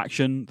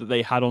interaction that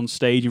they had on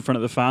stage in front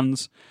of the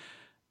fans,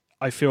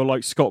 I feel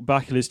like Scott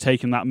Bakula has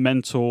taken that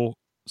mentor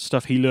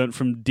stuff he learned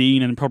from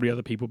Dean and probably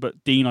other people,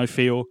 but Dean, I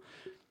feel,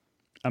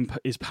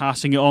 is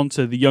passing it on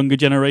to the younger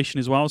generation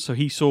as well. So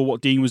he saw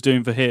what Dean was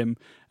doing for him,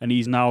 and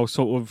he's now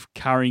sort of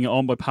carrying it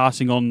on by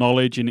passing on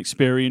knowledge and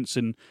experience.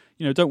 And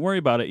don't worry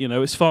about it.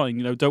 It's fine.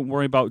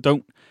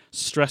 Don't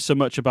stress so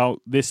much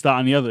about this, that,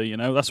 and the other.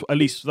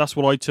 That's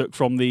what I took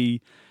from the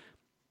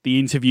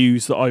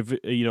interviews that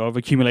I've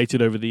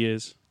accumulated over the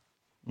years.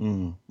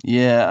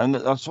 Yeah, and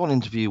I saw an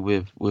interview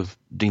with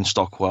Dean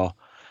Stockwell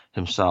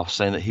himself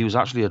saying that he was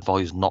actually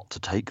advised not to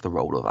take the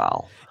role of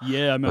Al. Yeah,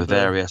 I remember. With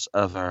various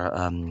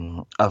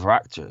other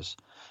actors.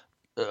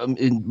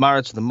 In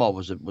Married to the Mob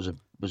was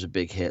a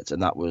big hit,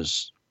 and that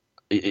was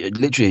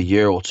literally a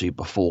year or two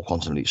before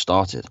Quantum Leap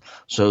started.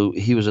 So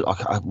he was.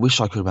 I wish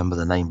I could remember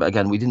the name, but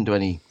again, we didn't do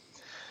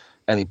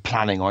any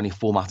planning or any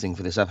formatting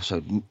for this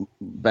episode.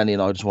 Benny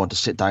and I just wanted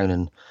to sit down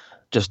and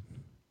just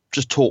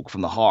talk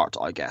from the heart,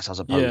 I guess, as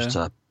opposed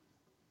to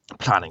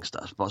planning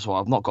stuff. But so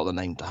I've not got the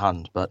name to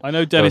hand, but I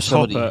know Dennis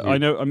Hopper. I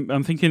know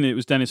I'm thinking it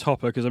was Dennis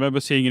Hopper because I remember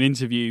seeing an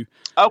interview.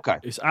 Okay,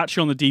 it's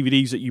actually on the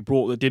DVDs that you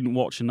brought that didn't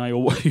watch, and now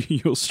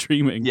you're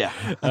streaming. Yeah.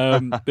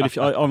 But if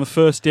on the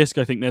first disc,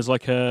 I think there's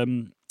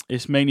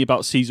it's mainly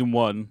about season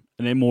 1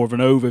 and then more of an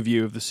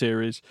overview of the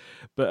series.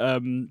 But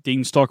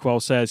Dean Stockwell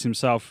says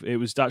himself it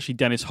was actually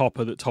Dennis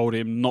Hopper that told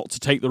him not to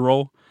take the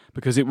role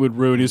because it would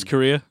ruin his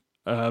career.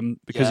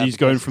 Because he's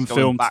going from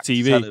film to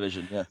TV.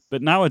 Television, yeah.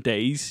 But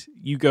nowadays,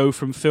 you go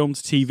from film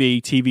to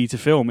TV, TV to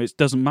film. It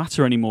doesn't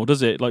matter anymore,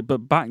 does it?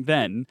 But back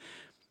then,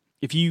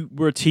 if you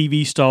were a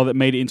TV star that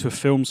made it into a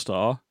film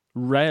star,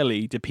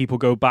 rarely did people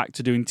go back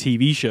to doing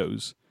TV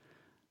shows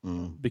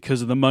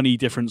because of the money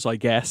difference, I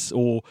guess,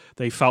 or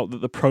they felt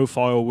that the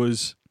profile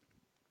was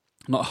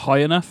not high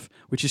enough,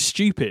 which is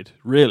stupid,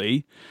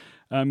 really.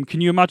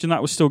 Can you imagine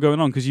that was still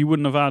going on? Because you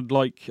wouldn't have had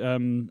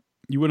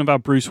you wouldn't have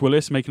had Bruce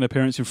Willis make an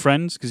appearance in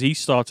Friends because he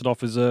started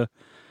off as a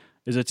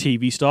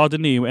TV star,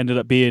 didn't he? He ended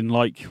up being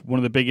one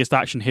of the biggest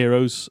action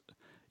heroes,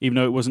 even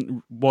though it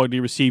wasn't widely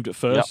received at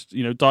first.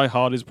 Yep. Die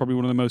Hard is probably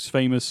one of the most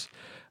famous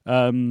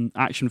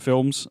action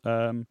films.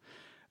 And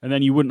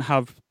then you wouldn't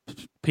have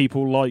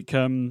people like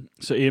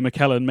Sir Ian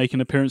McKellen make an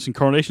appearance in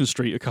Coronation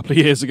Street a couple of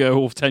years ago,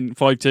 or 10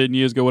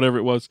 years ago, whatever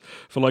it was,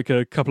 for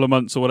a couple of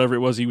months or whatever it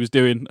was he was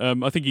doing.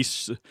 I think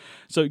he's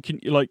so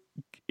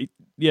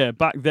yeah,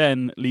 back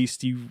then at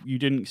least you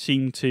didn't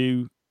seem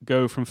to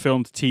go from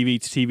film to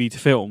TV to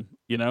film,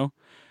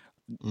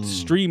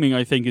 Streaming,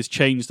 I think, has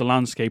changed the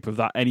landscape of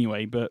that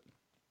anyway, but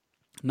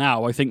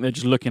now I think they're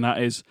just looking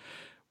at is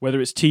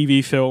whether it's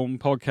TV, film,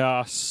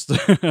 podcasts,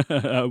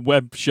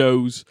 web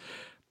shows,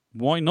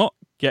 why not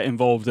get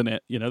involved in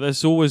it. You know,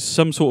 there's always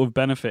some sort of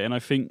benefit, and I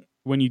think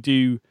when you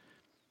do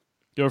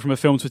go from a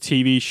film to a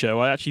TV show,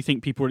 I actually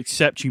think people would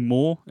accept you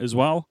more as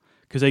well,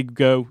 because they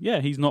go, yeah,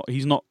 he's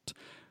not.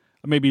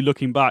 Maybe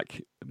looking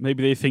back,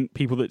 maybe they think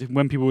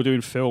when people were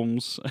doing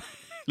films,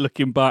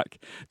 looking back,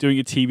 doing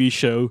a TV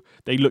show,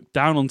 they look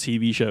down on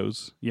TV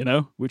shows, you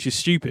know, which is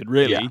stupid,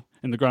 really,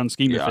 in the grand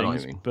scheme of things. I know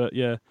what you mean. But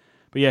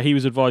yeah, he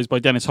was advised by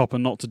Dennis Hopper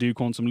not to do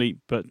Quantum Leap,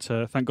 but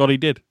thank God he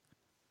did.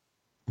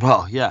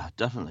 Well, yeah,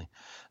 definitely.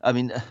 I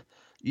mean,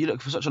 you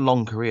look for such a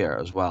long career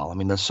as well. I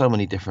mean, there's so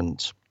many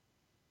different,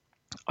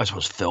 I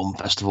suppose, film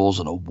festivals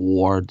and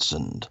awards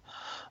and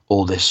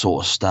all this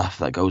sort of stuff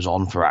that goes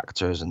on for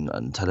actors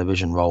and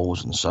television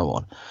roles and so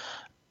on.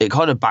 It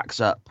kind of backs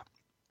up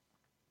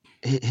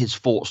his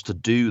thoughts to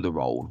do the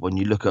role. When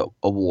you look at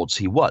awards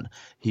he won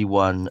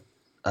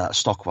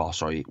Stockwell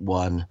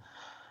won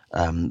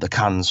the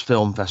Cannes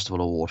Film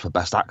Festival Award for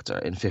Best Actor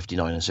in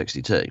 59 and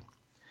 62.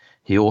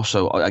 He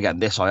also, again,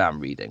 this I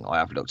am reading. I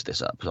have looked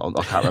this up.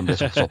 I can't remember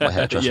this off the top of my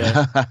head. Trust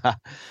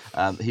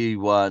me. He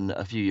won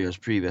a few years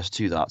previous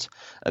to that.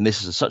 And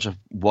this is such a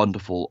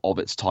wonderful, of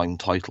its time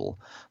title.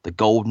 The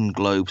Golden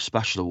Globe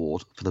Special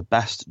Award for the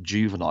Best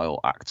Juvenile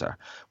Actor,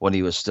 when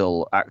he was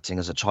still acting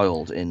as a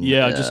child in...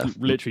 Yeah, I just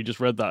literally just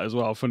read that as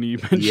well. Funny you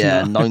mentioned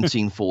that.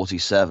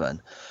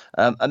 1947.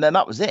 And then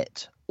that was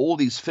it. All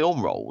these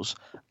film roles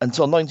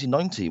until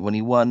 1990, when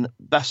he won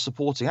Best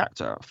Supporting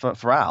Actor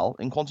for Al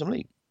in Quantum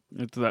Leap.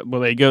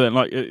 Well, there you go then.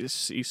 Like,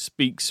 he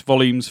speaks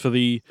volumes for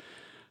the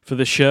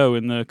show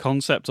and the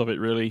concept of it,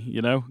 really.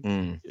 You know,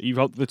 You've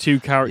got the two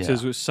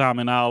characters with Sam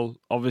and Al.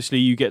 Obviously,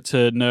 you get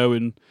to know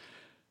and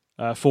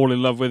fall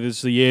in love with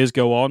as the years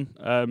go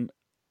on.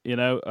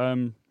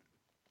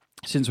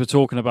 Since we're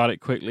talking about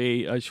it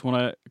quickly, I just want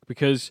to,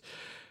 because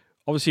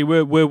obviously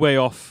we're way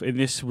off in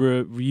this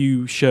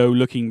review show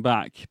looking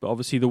back, but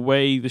obviously the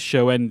way the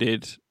show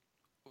ended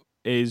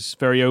is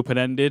very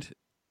open-ended.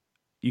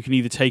 You can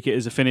either take it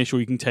as a finish or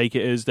you can take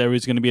it as there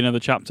is going to be another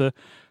chapter.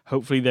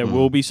 Hopefully there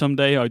will be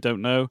someday. I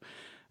don't know.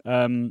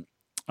 I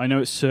know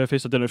it's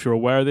surfaced. I don't know if you're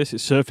aware of this. It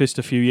surfaced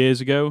a few years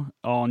ago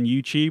on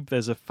YouTube.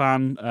 There's a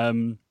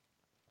fan.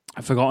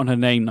 I've forgotten her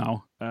name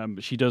now.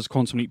 But she does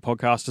Quantum Leap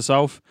podcast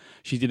herself.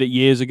 She did it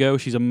years ago.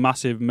 She's a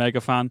massive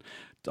mega fan.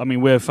 I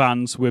mean, we're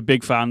fans. We're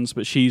big fans.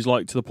 But she's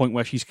like to the point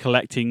where she's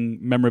collecting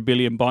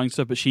memorabilia and buying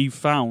stuff. But she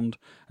found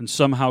and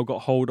somehow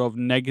got hold of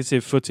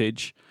negative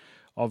footage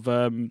of...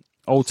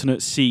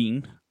 alternate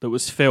scene that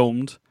was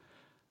filmed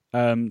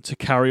to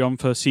carry on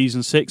for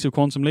season 6 of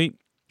Quantum Leap,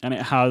 and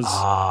it has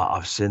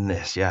I've seen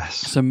this.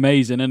 Yes, it's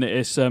amazing, and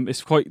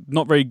it's quite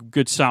not very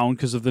good sound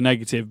because of the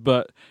negative,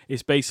 but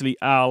it's basically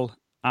Al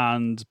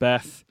and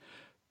Beth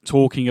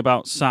talking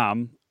about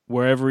Sam.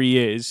 Wherever he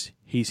is,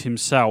 he's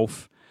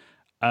himself,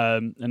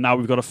 and now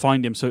we've got to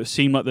find him. So it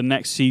seemed like the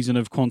next season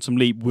of Quantum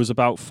Leap was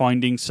about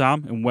finding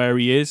Sam and where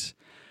he is,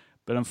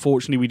 but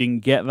unfortunately we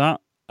didn't get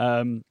that.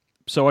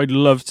 So I'd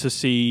love to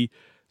see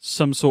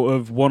some sort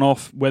of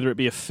one-off, whether it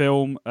be a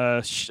film,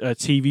 a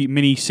TV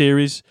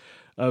mini-series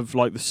of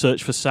like the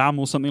search for Sam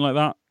or something like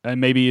that. And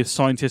maybe a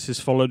scientist has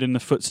followed in the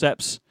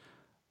footsteps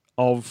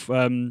of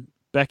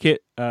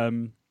Beckett.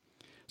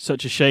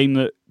 Such a shame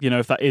that,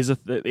 if that is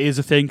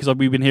a thing, because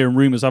we've been hearing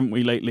rumours, haven't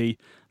we, lately,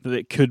 that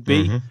it could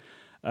be.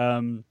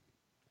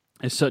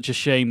 It's such a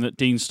shame that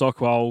Dean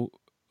Stockwell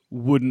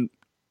wouldn't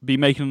be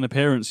making an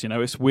appearance.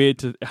 It's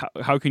weird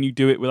how can you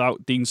do it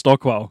without Dean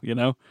Stockwell,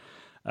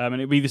 and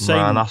it'd be the same.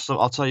 Man,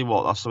 I'll tell you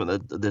what, that's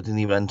something that didn't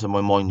even enter my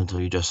mind until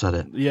you just said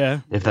it. Yeah.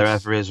 If there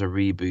ever is a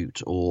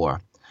reboot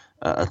or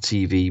a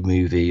TV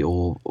movie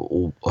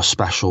or a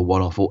special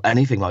one-off or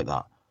anything like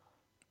that,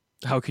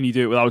 how can you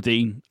do it without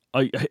Dean?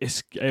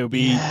 It'll be.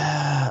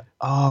 Yeah.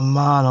 Oh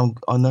man,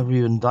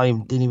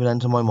 didn't even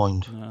enter my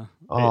mind.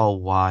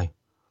 Why?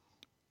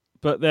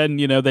 But then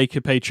they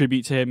could pay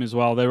tribute to him as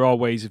well. There are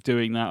ways of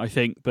doing that, I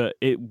think. But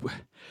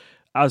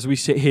as we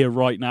sit here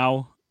right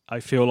now,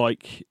 I feel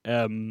like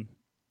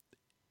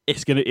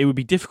it would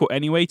be difficult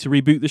anyway to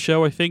reboot the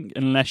show, I think,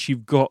 unless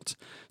you've got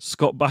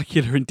Scott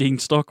Bakula and Dean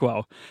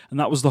Stockwell. And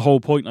that was the whole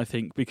point, I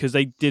think, because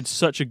they did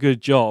such a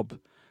good job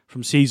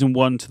from season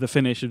 1 to the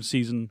finish of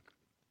season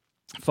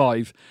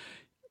 5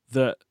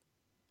 that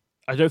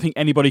I don't think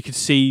anybody could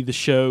see the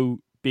show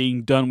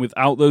being done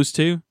without those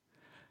two.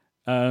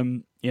 So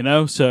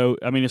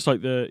I mean,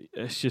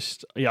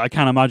 I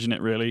can't imagine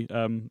it really.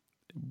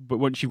 But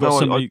once you've got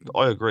somebody,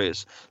 I agree.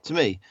 It's, to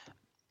me,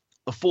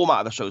 the format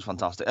of the show is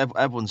fantastic.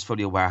 Everyone's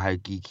fully aware how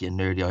geeky and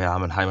nerdy I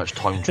am and how much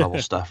time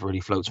travel stuff really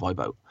floats my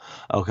boat.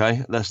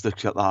 Okay, let's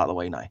get that out of the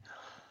way now.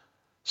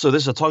 So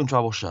this is a time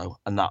travel show,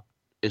 and that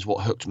is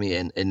what hooked me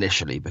in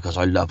initially because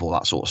I love all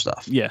that sort of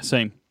stuff. Yeah,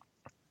 same.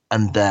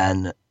 And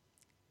then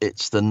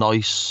it's the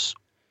nice,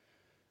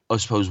 I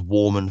suppose,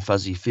 warm and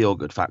fuzzy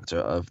feel-good factor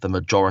of the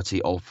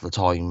majority of the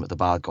time the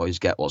bad guys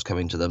get what's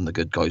coming to them, the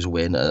good guys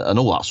win, and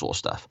all that sort of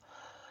stuff.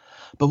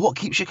 But what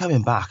keeps you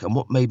coming back and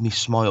what made me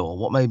smile,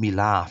 what made me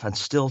laugh, and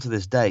still to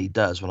this day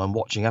does when I'm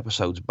watching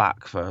episodes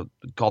back for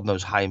God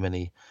knows how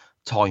many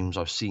times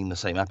I've seen the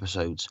same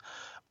episodes,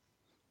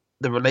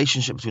 the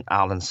relationship between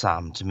Al and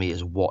Sam to me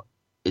is what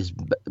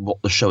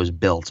the show is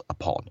built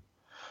upon,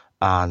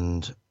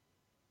 and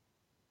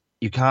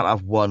you can't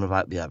have one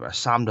without the other.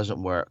 Sam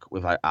doesn't work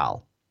without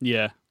Al.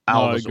 Yeah,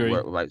 Al I doesn't agree.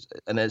 work without,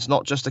 and it's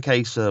not just a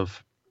case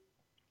of,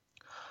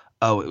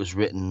 oh, it was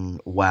written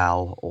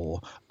well,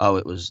 or oh,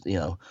 it was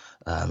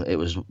it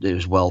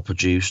was well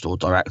produced or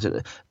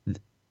directed.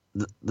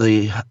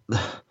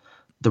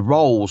 The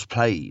roles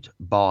played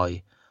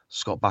by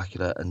Scott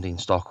Bakula and Dean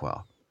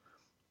Stockwell.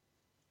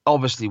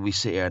 Obviously, we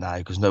sit here now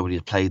because nobody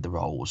has played the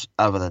roles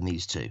other than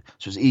these two,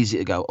 so it's easy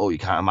to go, oh, you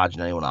can't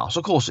imagine anyone else.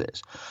 Of course it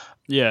is.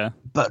 Yeah,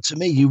 But to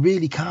me, you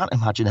really can't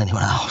imagine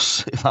anyone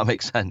else, if that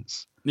makes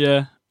sense.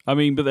 yeah. I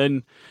mean, but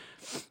then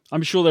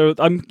I'm sure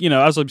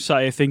as I'm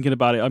sat here thinking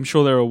about it, I'm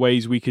sure there are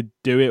ways we could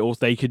do it or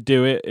they could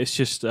do it. It's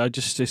just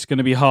it's going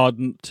to be hard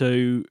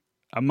to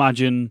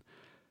imagine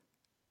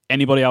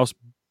anybody else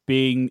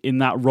being in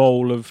that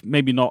role of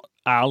maybe not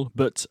Al,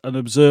 but an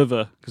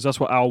observer, because that's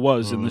what Al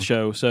was in the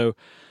show. So,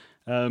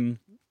 I don't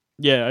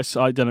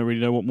really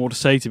know what more to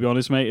say, to be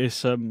honest, mate.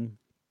 It's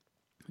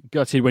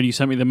gutted when you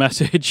sent me the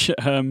message,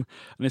 and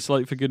it's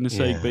like, for goodness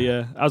sake. But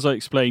yeah, as I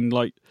explained,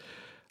 like,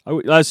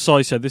 as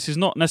Si said, this is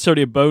not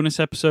necessarily a bonus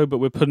episode, but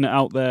we're putting it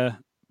out there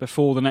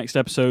before the next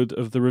episode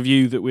of the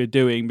review that we're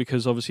doing,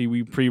 because obviously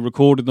we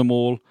pre-recorded them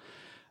all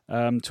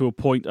to a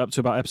point up to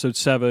about episode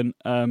 7.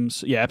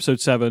 Episode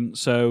 7.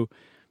 So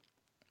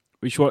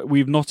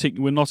we're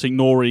not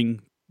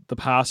ignoring the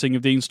passing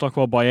of Dean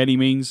Stockwell by any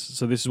means.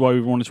 So this is why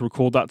we wanted to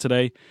record that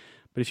today.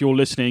 But if you're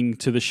listening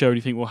to the show and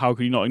you think, well, how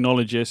could you not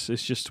acknowledge this?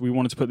 It's just we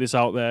wanted to put this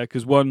out there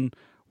because, one,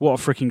 what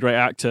a freaking great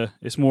actor.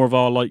 It's more of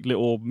our like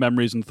little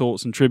memories and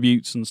thoughts and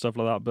tributes and stuff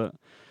like that. But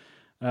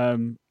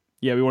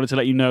we wanted to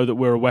let you know that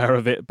we're aware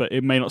of it, but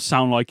it may not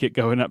sound like it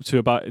going up to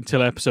about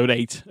until episode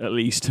 8 at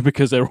least,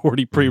 because they're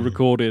already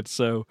pre-recorded.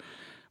 So,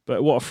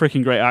 but what a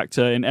freaking great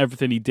actor in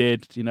everything he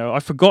did. You know,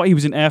 I forgot he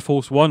was in Air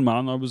Force One,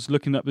 man. I was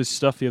looking up this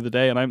stuff the other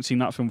day, and I haven't seen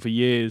that film for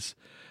years.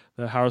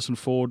 The Harrison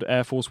Ford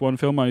Air Force One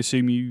film. I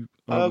assume you.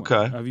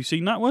 Okay. Have you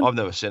seen that one? I've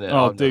never seen it.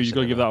 Oh, dude, you've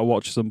got to give that a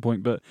watch at some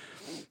point. But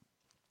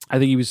I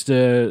think he was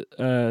the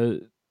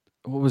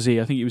what was he?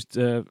 I think he was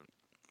the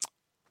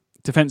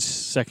Defense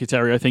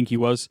Secretary. I think he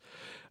was.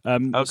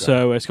 Okay.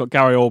 So it's got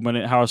Gary Oldman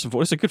and Harrison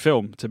Ford. It's a good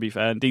film, to be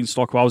fair. And Dean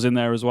Stockwell's in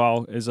there as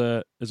well as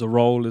a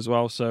role as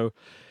well. So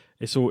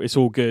it's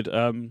all good.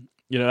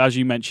 As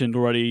you mentioned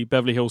already,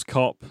 Beverly Hills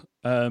Cop,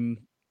 a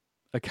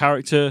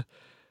character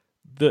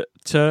that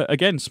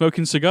again,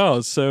 smoking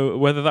cigars. So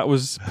whether that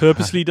was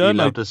purposely done,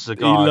 he loved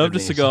a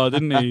cigar,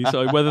 didn't he?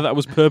 So whether that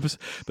was purpose,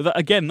 but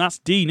that's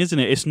Dean, isn't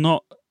it? It's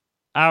not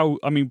Al.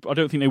 I mean, I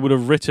don't think they would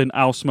have written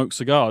Al smokes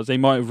cigars. They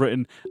might have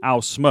written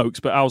Al smokes,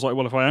 but Al's like,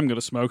 well, if I am going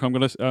to smoke,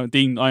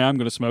 Dean, I am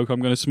going to smoke.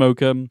 I'm going to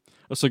smoke a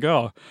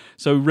cigar.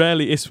 So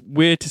rarely, it's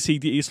weird to see.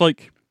 It's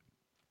like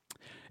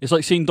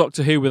seeing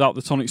Doctor Who without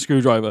the sonic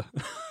screwdriver.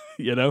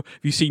 You know, if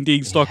you've seen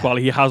Dean Stockwell,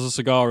 he has a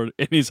cigar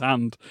in his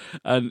hand,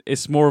 and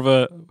it's more of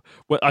a.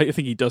 Well, I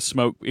think he does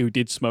smoke. He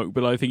did smoke,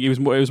 but I think it was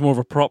more of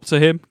a prop to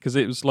him because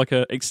it was like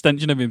an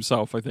extension of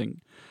himself. I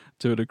think,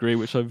 to a degree,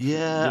 which I've.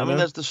 Yeah, I mean,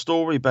 there's the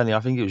story, Benny. I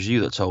think it was you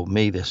that told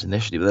me this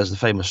initially, but there's the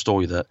famous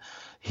story that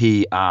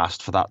he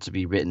asked for that to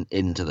be written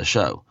into the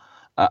show.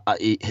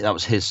 That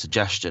was his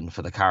suggestion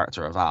for the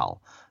character of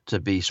Al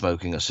to be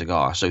smoking a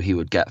cigar, so he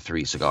would get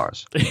 3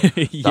 cigars.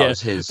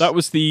 That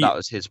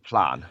was his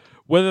plan.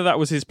 Whether that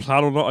was his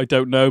plan or not, I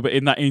don't know. But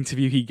in that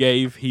interview he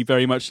gave, he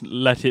very much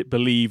let it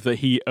believe that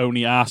he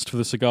only asked for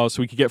the cigars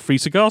so he could get free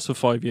cigars for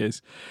 5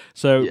 years.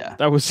 So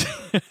that was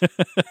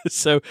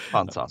so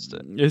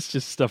fantastic. It's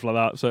just stuff like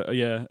that. So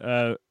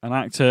an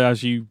actor,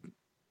 as you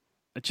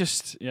I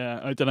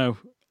don't know.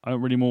 I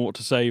don't really know what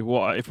to say.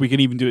 What if we can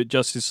even do it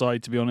justice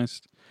side? To be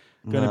honest,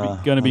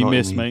 gonna be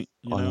missed, mate.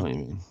 I know what you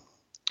mean.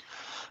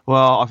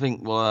 Well, I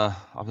think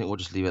we'll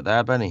just leave it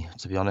there, Benny.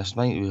 To be honest,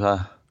 mate, we've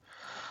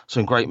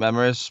some great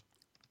memories.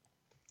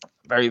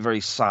 Very, very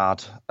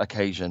sad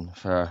occasion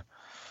for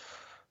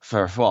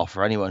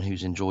anyone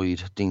who's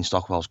enjoyed Dean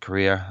Stockwell's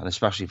career, and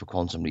especially for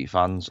Quantum Leap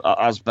fans.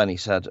 As Benny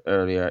said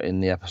earlier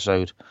in the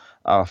episode,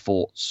 our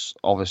thoughts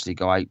obviously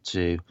go out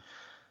to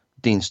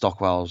Dean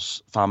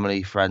Stockwell's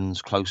family,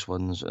 friends, close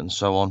ones, and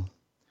so on.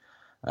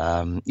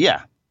 I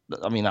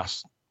mean, I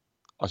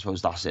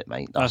suppose that's it,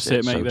 mate. That's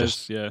it, mate.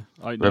 So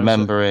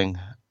remembering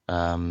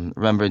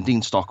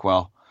Dean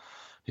Stockwell,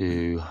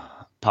 who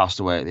passed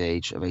away at the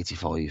age of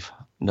 85,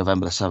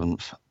 November the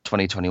 7th,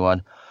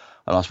 2021.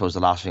 And I suppose the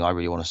last thing I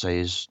really want to say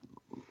is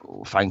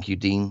thank you,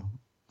 Dean.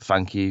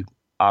 Thank you,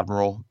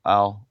 Admiral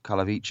Al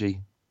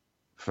Calavici,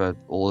 for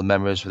all the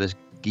memories for this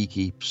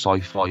geeky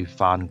sci-fi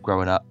fan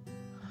growing up.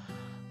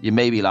 You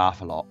made me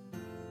laugh a lot,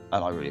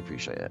 and I really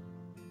appreciate it.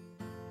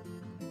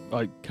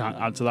 I can't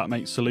add to that,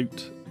 mate.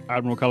 Salute,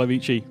 Admiral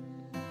Calavici.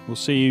 We'll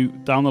see you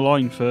down the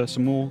line for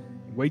some more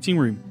Waiting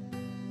Room.